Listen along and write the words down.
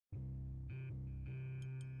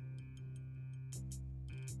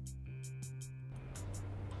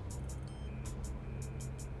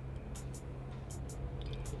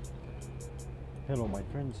Hello my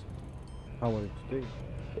friends, how are you today?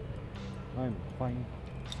 I'm fine,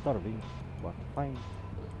 starving, but fine.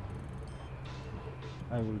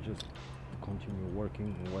 I will just continue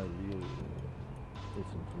working while you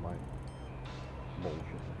listen to my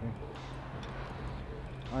bullshit, okay?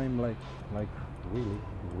 I'm like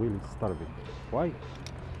really starving. Why?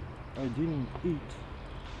 I didn't eat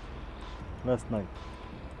last night.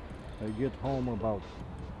 I get home about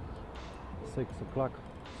 6 o'clock,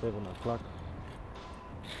 7 o'clock,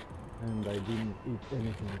 and I didn't eat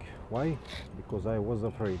anything. Why? Because I was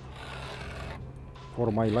afraid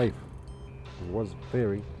for my life. I was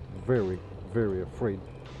very afraid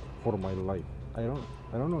for my life. I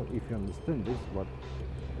don't know if you understand this, but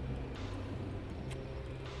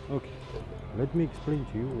okay. Let me explain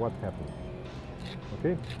to you what happened.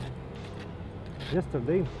 Okay?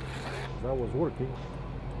 Yesterday, as I was working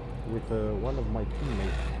with one of my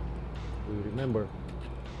teammates. You remember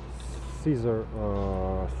Caesar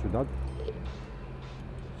Ciudad,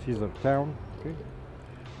 Caesar Town, okay?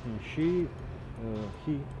 And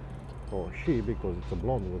he or she, because it's a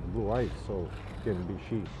blonde with blue eyes, so it can be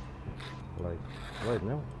she. Like right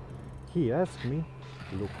now, he asked me,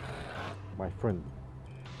 "Look, my friend,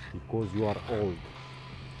 because you are old,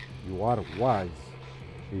 you are wise,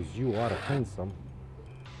 as you are handsome."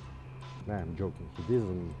 Nah, I'm joking. He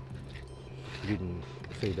didn't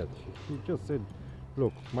say that. He just said,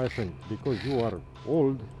 "Look, my friend, because you are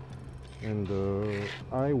old, and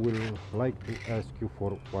I will like to ask you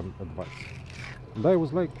for one advice." And I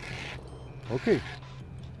was like, "Okay,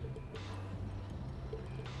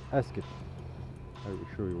 ask it." I will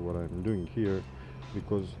show you what I'm doing here,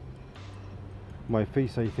 because my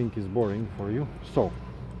face, I think, is boring for you. So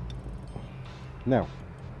now,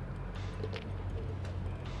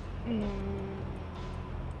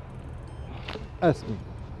 ask me.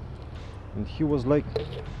 And he was like,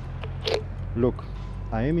 "Look,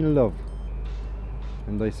 I am in love."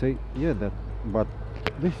 And I say, "Yeah, but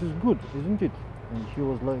this is good, isn't it?" And he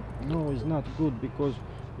was like, "No, it's not good, because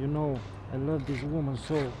you know I love this woman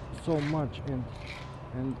so much,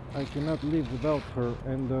 and I cannot live without her,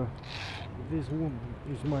 and this woman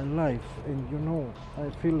is my life, and you know I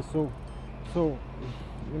feel so,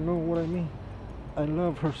 you know what I mean? I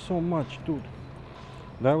love her so much, dude."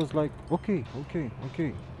 And I was like, okay,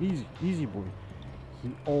 easy boy." He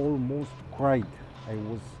almost cried. I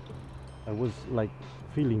was like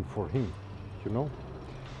feeling for him, you know.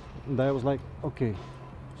 And I was like, okay,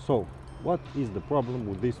 so what is the problem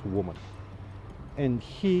with this woman? And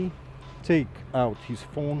he take out his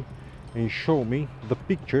phone and show me the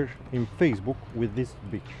picture in Facebook with this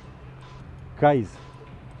bitch. Guys,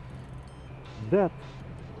 that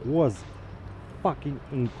was fucking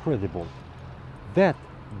incredible. That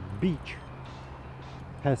bitch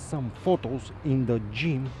has some photos in the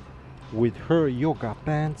gym with her yoga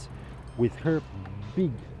pants, with her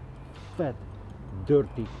big fat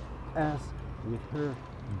dirty ass, with her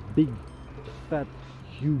big fat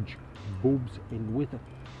huge boobs, and with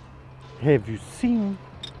have you seen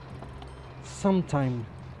sometime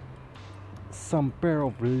some pair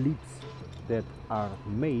of lips that are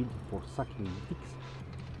made for sucking dicks?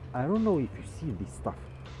 I don't know if you see this stuff,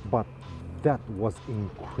 but that was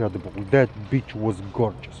incredible. That bitch was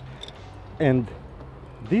gorgeous. And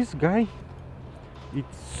this guy,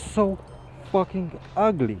 it's so fucking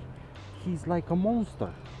ugly. He's like a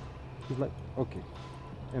monster. He's like, okay.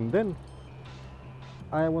 And then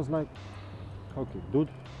I was like, okay, dude,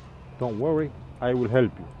 don't worry, I will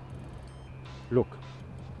help you. Look,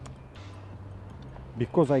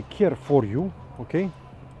 because I care for you, okay,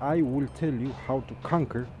 I will tell you how to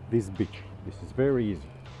conquer this bitch. This is very easy.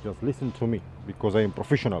 Just listen to me, because I am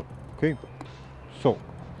professional, okay? So,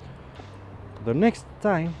 the next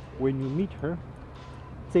time when you meet her,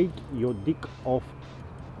 take your dick off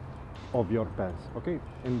of your pants, okay?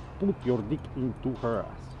 And put your dick into her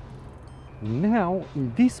ass. Now,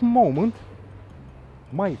 in this moment,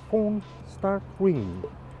 my phone start ringing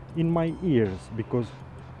in my ears, because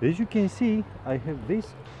as you can see, I have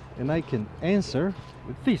this, and I can answer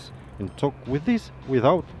with this and talk with this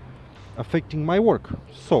without affecting my work.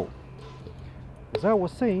 So, as I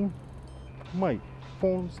was saying, my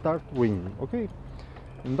phone start ringing, okay?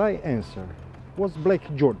 And I answer, "What's Black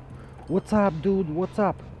John? What's up, dude? What's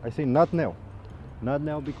up?" I say, "Not now. Not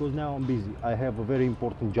now, because now I'm busy. I have a very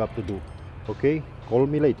important job to do. Okay? Call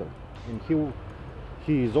me later." And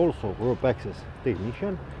he is also rope access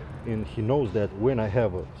technician, and he knows that when I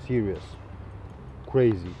have a serious,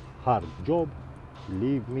 crazy, hard job,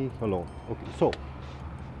 leave me alone. Okay, so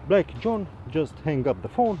Black John just hang up the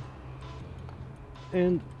phone,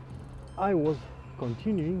 and I was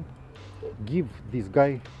continuing give this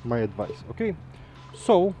guy my advice. Okay,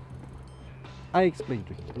 So I explained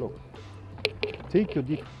to him, look, take your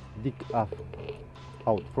dick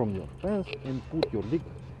out from your pants and put your dick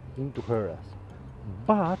into her ass,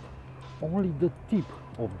 but only the tip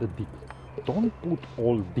of the dick. Don't put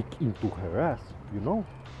all dick into her ass, you know?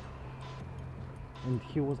 And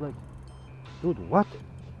he was like, dude, what?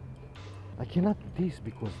 I cannot do this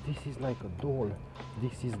because this is like a doll.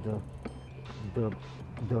 This is the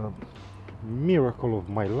miracle of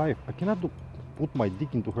my life. I cannot put my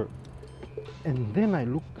dick into her. And then I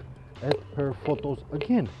look at her photos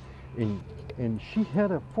again, and she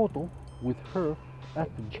had a photo with her at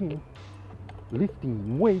the gym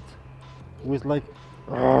lifting weights with like,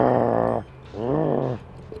 you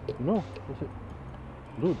know. I said,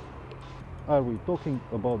 dude, are we talking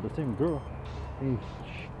about the same girl? And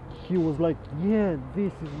he was like, yeah,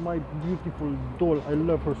 this is my beautiful doll, I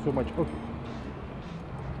love her so much. Okay.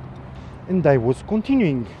 And I was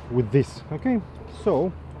continuing with this. Okay,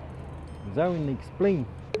 so as I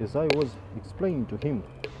was explaining to him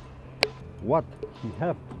what he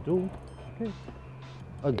have to do, okay,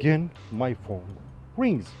 again my phone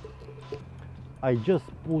rings. I just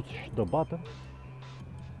push the button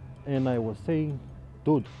and I was saying,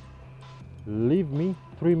 dude, leave me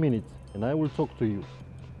 3 minutes and I will talk to you.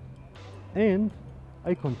 And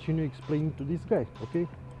I continue explaining to this guy, okay,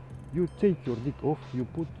 you take your dick off, you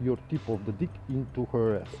put your tip of the dick into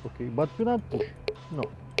her ass, okay, but you not push, no.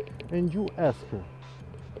 And you ask her,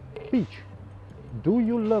 bitch, do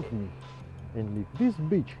you love me? And if this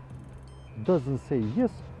bitch doesn't say yes,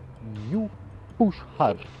 you push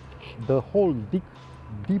hard the whole dick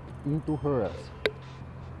deep into her ass.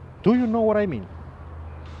 Do you know what I mean?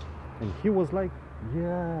 And he was like,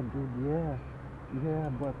 yeah, dude, yeah,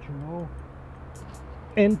 but you know,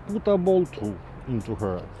 and put a ball too into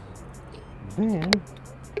her ass. Then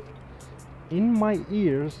in my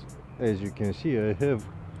ears, as you can see, I have,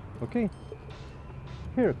 okay,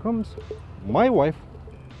 here comes my wife.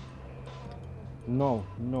 No,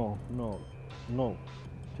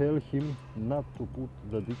 tell him not to put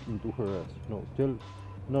the dick into her ass. No,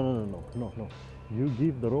 you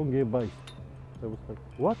give the wrong advice. I was like,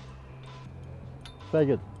 what?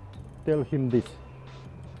 Faggot, tell him this,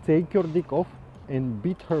 take your dick off and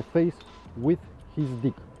beat her face with his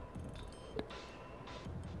dick.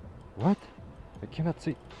 What? I cannot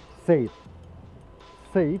say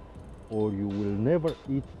it or you will never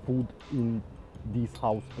eat food in this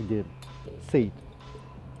house again. Say it.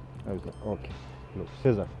 I was like, okay, look,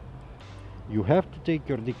 Cesar, you have to take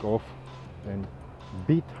your dick off and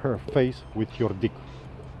beat her face with your dick.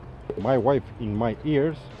 My wife in my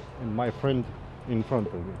ears and my friend in front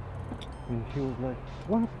of me. And she was like,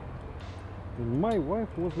 what? And my wife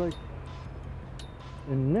was like,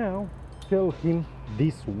 and now tell him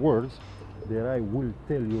these words that I will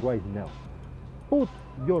tell you right now. Put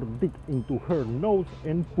your dick into her nose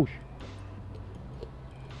and push.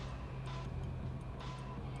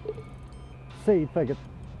 Say it, faggot.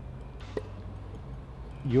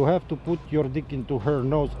 You have to put your dick into her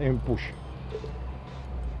nose and push.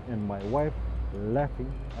 And my wife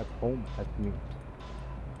laughing at home at me.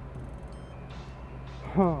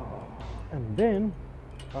 And then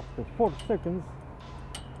after 4 seconds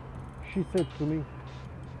she said to me,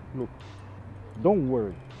 look, don't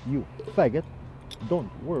worry, you faggot,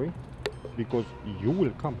 don't worry, because you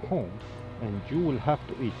will come home and you will have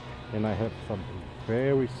to eat, and I have something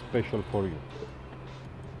very special for you.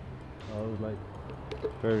 I was like,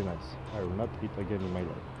 very nice, I will not eat again in my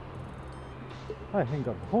life. I hang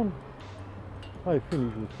up the phone, I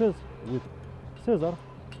finish with Cesar,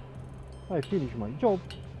 I finish my job,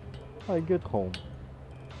 I get home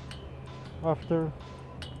after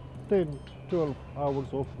 10-12 hours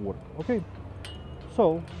of work. Okay,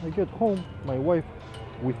 so I get home, my wife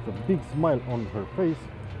with a big smile on her face.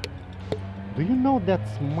 Do you know that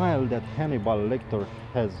smile that Hannibal Lecter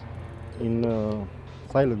has in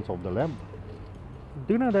Silence of the Lambs?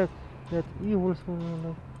 Do you know that evil smile,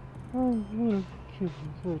 like, I will kill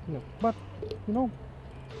you, but you know.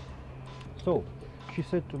 So she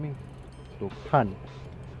said to me, look, honey,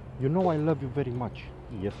 you know I love you very much.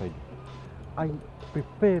 Yes, I do. I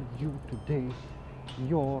prepared you today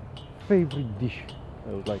your favorite dish.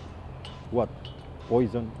 I was like, what?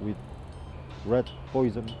 Poison with rat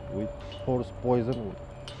poison with horse poison?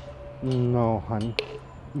 No, honey.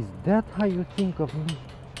 Is that how you think of me?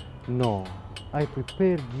 No, I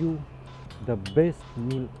prepared you the best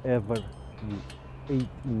meal ever you ate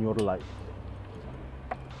in your life.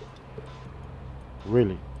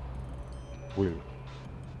 Really? Really?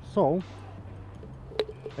 So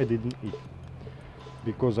I didn't eat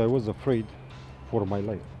because I was afraid for my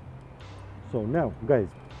life. So now, guys,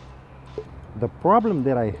 The problem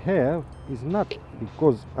that I have is not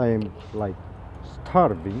because I am like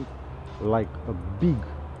starving, like a big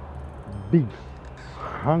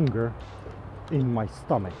hunger in my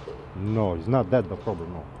stomach. No, it's not that the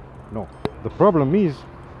problem. No. The problem is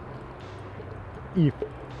if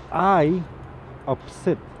I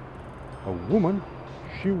upset a woman,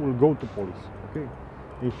 she will go to police, okay?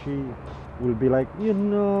 And she will be like, you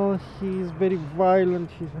know, he's very violent,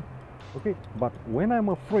 okay? But when I'm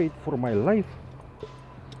afraid for my life,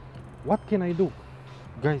 what can I do?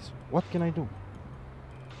 Guys, what can I do?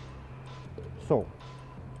 So,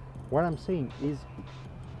 what I'm saying is,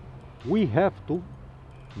 we have to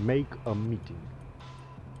make a meeting.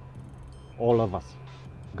 All of us,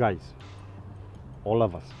 guys, all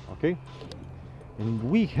of us, okay? And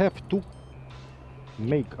we have to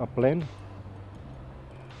make a plan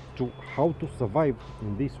to how to survive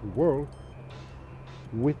in this world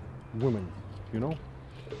with women, you know,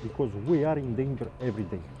 because we are in danger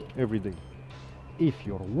every day. If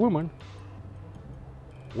your woman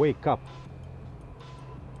wake up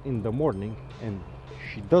in the morning and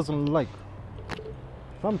she doesn't like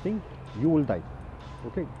something, you will die,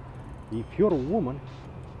 okay? If your woman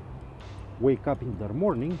wake up in the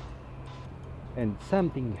morning and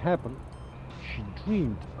something happened, she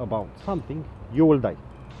dreamed about something, you will die,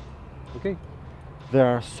 okay? There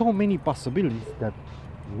are so many possibilities that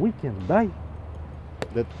we can die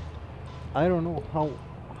that I don't know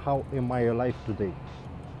how am I alive today.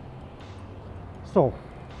 So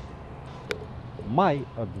my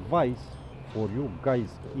advice for you guys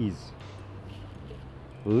is,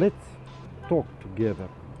 let's talk together,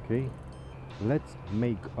 okay? Let's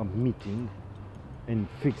make a meeting and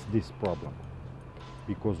fix this problem,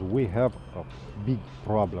 because we have a big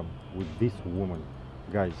problem with this woman,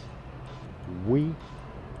 guys. We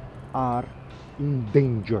are in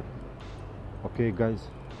danger, okay, guys?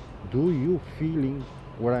 Do you feeling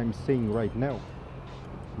what I'm saying right now?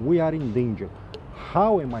 We are in danger.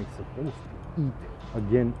 How am I supposed to eat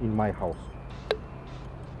again in my house?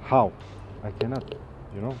 How? I cannot,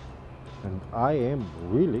 you know, and I am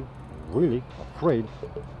really afraid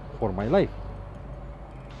for my life,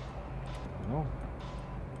 you know.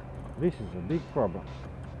 This is a big problem.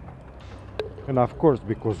 And of course,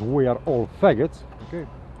 because we are all faggots, okay,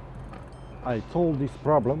 I told this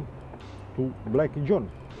problem to Blackie John.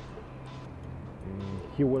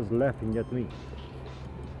 He was laughing at me.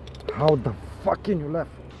 How the fuck can you laugh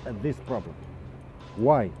at this problem?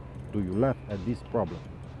 Why do you laugh at this problem?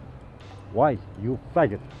 Why, you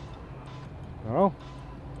faggot? You know?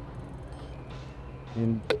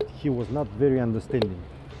 And he was not very understanding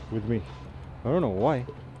with me. I don't know why.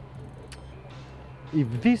 If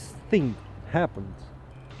this thing happens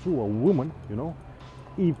to a woman, you know,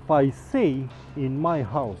 if I say in my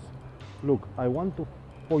house, look, I want to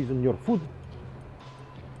poison your food,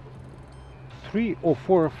 3 or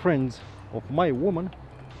 4 friends of my woman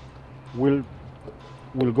will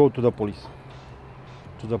go to the police.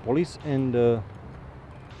 And the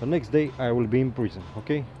next day I will be in prison,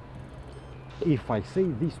 okay? If I say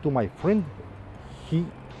this to my friend, he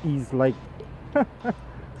is like,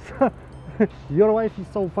 your wife is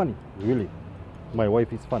so funny. Really, my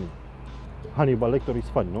wife is funny. Hannibal Lecter is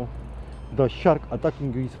funny, no? The shark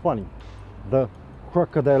attacking you is funny. The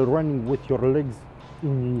crocodile running with your legs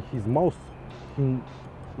in his mouth, in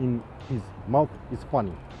his mouth is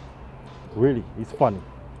funny. Really, it's funny.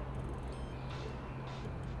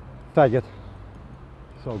 Faggot.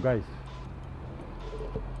 So guys,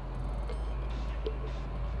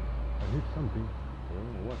 I need something. I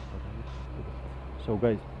don't know what, but I need. So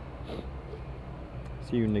guys,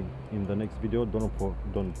 see you in the next video.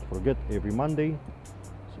 Don't forget, every Monday,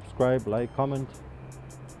 subscribe, like, comment.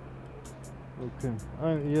 Okay.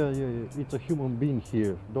 Yeah. It's a human being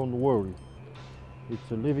here. Don't worry.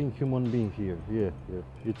 It's a living human being here. Yeah.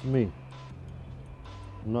 It's me.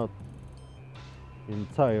 Not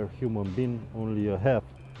entire human being, only a half.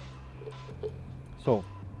 So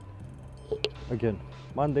again,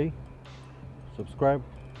 Monday, subscribe,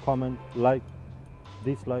 comment, like,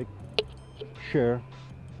 dislike, share.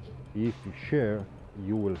 If you share,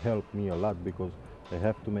 you will help me a lot, because I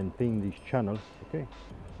have to maintain this channel, okay?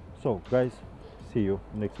 So guys, see you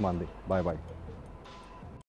next Monday. Bye bye.